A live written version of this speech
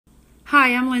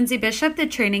Hi, I'm Lindsay Bishop, the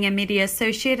Training and Media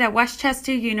Associate at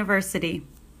Westchester University.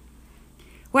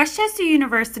 Westchester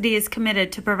University is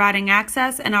committed to providing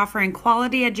access and offering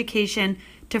quality education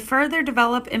to further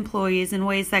develop employees in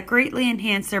ways that greatly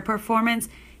enhance their performance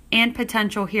and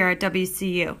potential here at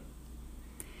WCU.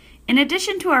 In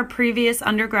addition to our previous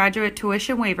Undergraduate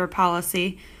Tuition Waiver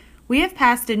Policy, we have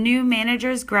passed a new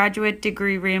Manager's Graduate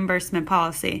Degree Reimbursement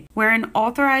Policy, wherein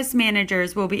authorized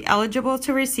managers will be eligible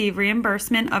to receive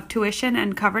reimbursement of tuition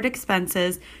and covered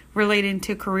expenses relating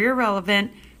to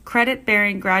career-relevant,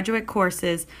 credit-bearing graduate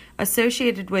courses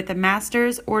associated with a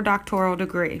master's or doctoral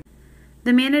degree.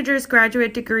 The Manager's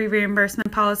Graduate Degree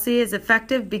Reimbursement Policy is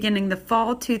effective beginning the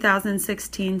fall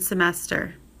 2016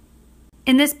 semester.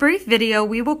 In this brief video,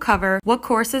 we will cover what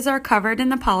courses are covered in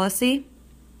the policy,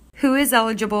 who is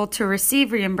eligible to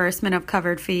receive reimbursement of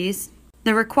covered fees,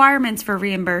 the requirements for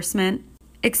reimbursement,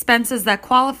 expenses that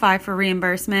qualify for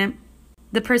reimbursement,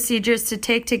 the procedures to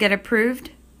take to get approved,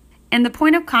 and the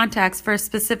point of contact for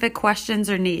specific questions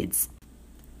or needs.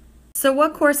 So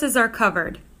what courses are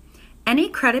covered? Any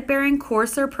credit-bearing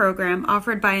course or program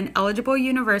offered by an eligible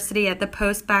university at the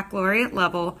post-baccalaureate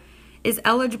level is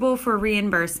eligible for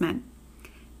reimbursement.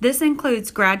 This includes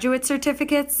graduate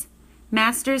certificates,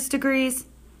 master's degrees,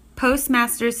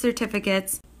 postmaster's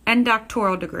certificates, and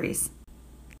doctoral degrees.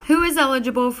 Who is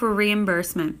eligible for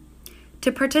reimbursement?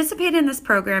 To participate in this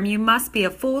program, you must be a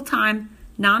full-time,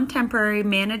 non-temporary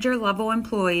manager-level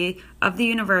employee of the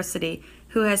university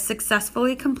who has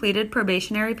successfully completed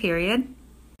probationary period,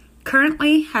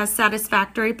 currently has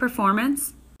satisfactory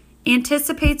performance,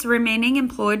 anticipates remaining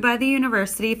employed by the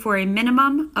university for a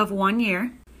minimum of 1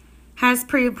 year, has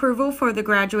pre-approval for the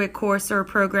graduate course or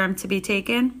program to be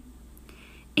taken,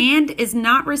 and is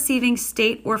not receiving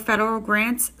state or federal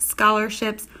grants,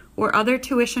 scholarships, or other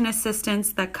tuition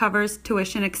assistance that covers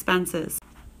tuition expenses.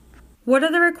 What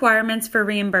are the requirements for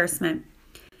reimbursement?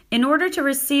 In order to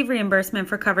receive reimbursement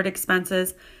for covered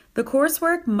expenses, the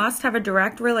coursework must have a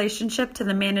direct relationship to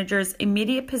the manager's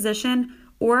immediate position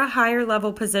or a higher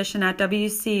level position at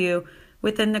WCU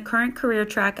within the current career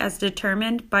track as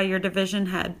determined by your division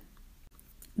head.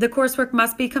 The coursework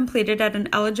must be completed at an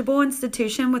eligible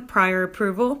institution with prior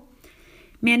approval.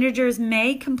 Managers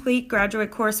may complete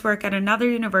graduate coursework at another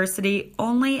university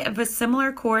only if a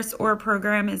similar course or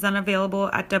program is unavailable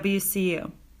at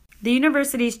WCU. The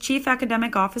university's chief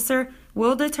academic officer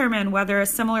will determine whether a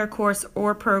similar course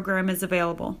or program is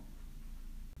available.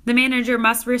 The manager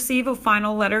must receive a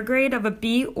final letter grade of a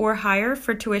B or higher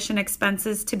for tuition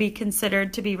expenses to be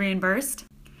considered to be reimbursed.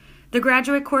 The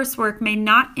graduate coursework may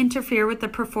not interfere with the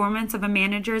performance of a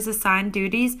manager's assigned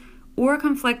duties or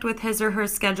conflict with his or her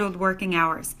scheduled working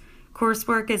hours.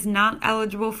 Coursework is not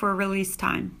eligible for release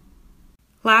time.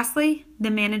 Lastly,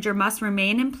 the manager must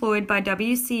remain employed by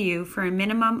WCU for a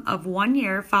minimum of 1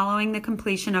 year following the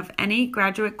completion of any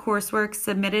graduate coursework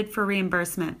submitted for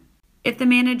reimbursement. If the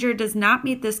manager does not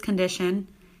meet this condition,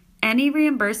 any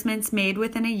reimbursements made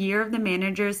within a year of the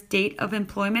manager's date of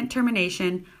employment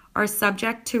termination are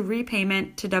subject to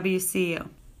repayment to WCU.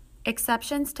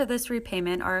 Exceptions to this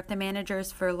repayment are if the manager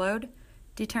is furloughed,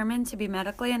 determined to be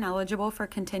medically ineligible for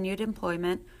continued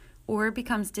employment, or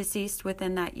becomes deceased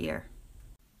within that year.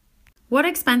 What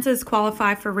expenses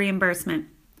qualify for reimbursement?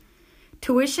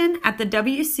 Tuition at the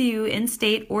WCU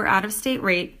in-state or out-of-state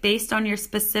rate based on your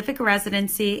specific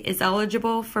residency is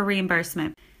eligible for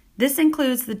reimbursement. This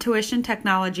includes the tuition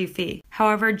technology fee.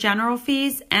 However, general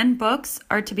fees and books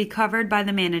are to be covered by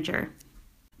the manager.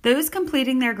 Those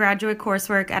completing their graduate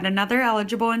coursework at another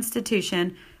eligible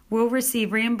institution will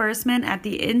receive reimbursement at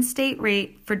the in-state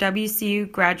rate for WCU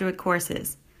graduate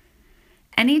courses.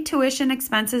 Any tuition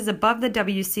expenses above the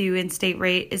WCU in-state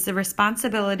rate is the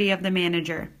responsibility of the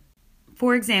manager.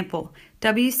 For example,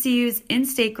 WCU's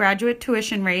in-state graduate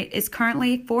tuition rate is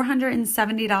currently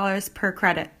 $470 per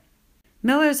credit.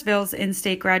 Millersville's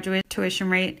in-state graduate tuition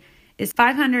rate is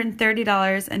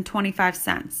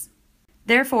 $530.25.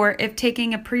 Therefore, if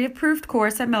taking a pre-approved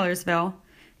course at Millersville,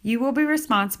 you will be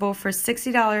responsible for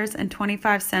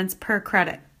 $60.25 per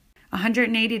credit,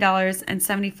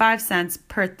 $180.75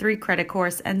 per 3-credit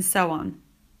course, and so on.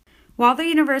 While the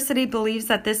university believes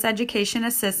that this education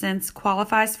assistance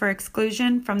qualifies for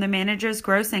exclusion from the manager's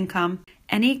gross income,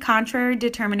 any contrary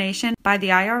determination by the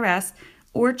IRS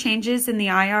or changes in the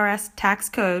IRS tax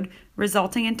code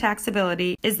resulting in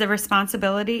taxability is the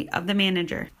responsibility of the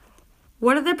manager.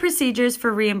 What are the procedures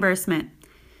for reimbursement?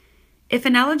 If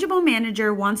an eligible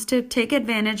manager wants to take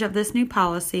advantage of this new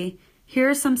policy, here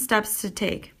are some steps to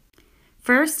take.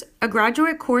 First, a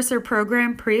graduate course or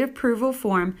program pre-approval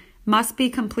form must be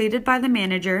completed by the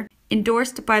manager,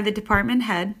 endorsed by the department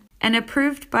head, and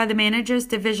approved by the manager's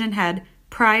division head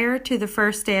prior to the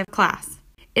first day of class.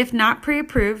 If not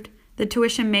pre-approved, the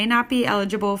tuition may not be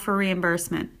eligible for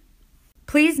reimbursement.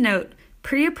 Please note,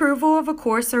 pre-approval of a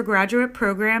course or graduate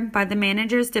program by the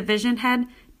manager's division head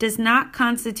does not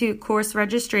constitute course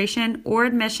registration or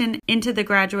admission into the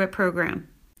graduate program.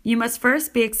 You must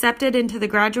first be accepted into the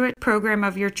graduate program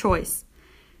of your choice.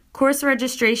 Course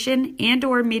registration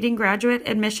and/or meeting graduate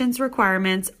admissions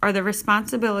requirements are the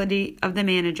responsibility of the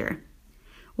manager.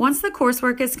 Once the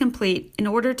coursework is complete, in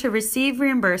order to receive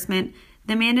reimbursement,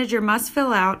 the manager must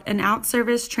fill out an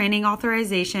out-service training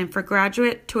authorization for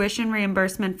graduate tuition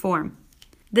reimbursement form.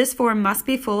 This form must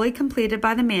be fully completed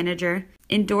by the manager,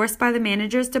 endorsed by the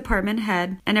manager's department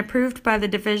head, and approved by the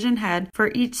division head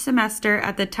for each semester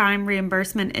at the time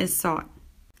reimbursement is sought.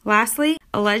 Lastly,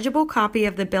 a legible copy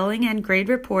of the billing and grade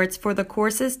reports for the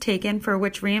courses taken for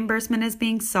which reimbursement is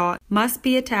being sought must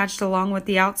be attached along with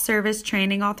the out-service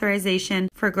training authorization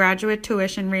for graduate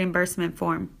tuition reimbursement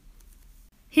form.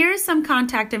 Here is some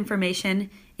contact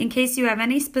information in case you have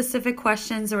any specific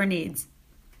questions or needs.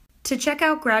 To check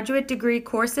out graduate degree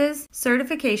courses,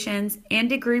 certifications, and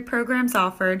degree programs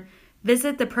offered,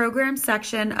 visit the Programs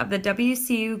section of the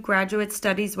WCU Graduate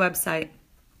Studies website.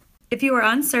 If you are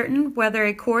uncertain whether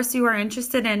a course you are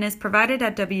interested in is provided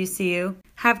at WCU,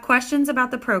 have questions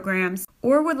about the programs,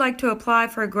 or would like to apply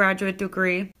for a graduate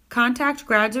degree, contact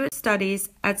Graduate Studies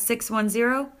at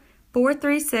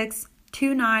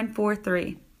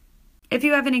 610-436-2943. If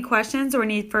you have any questions or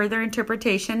need further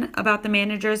interpretation about the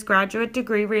manager's graduate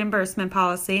degree reimbursement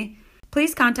policy,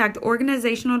 please contact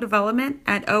Organizational Development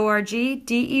at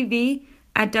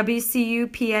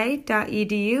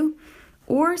orgdev@wcupa.edu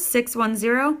or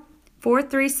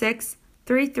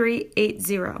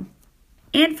 610-436-3380.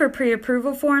 And for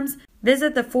pre-approval forms,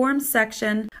 visit the Forms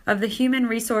section of the Human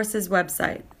Resources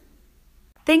website.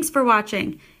 Thanks for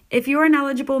watching. If you are an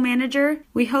eligible manager,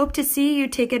 we hope to see you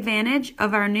take advantage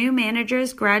of our new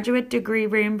manager's graduate degree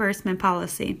reimbursement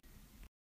policy.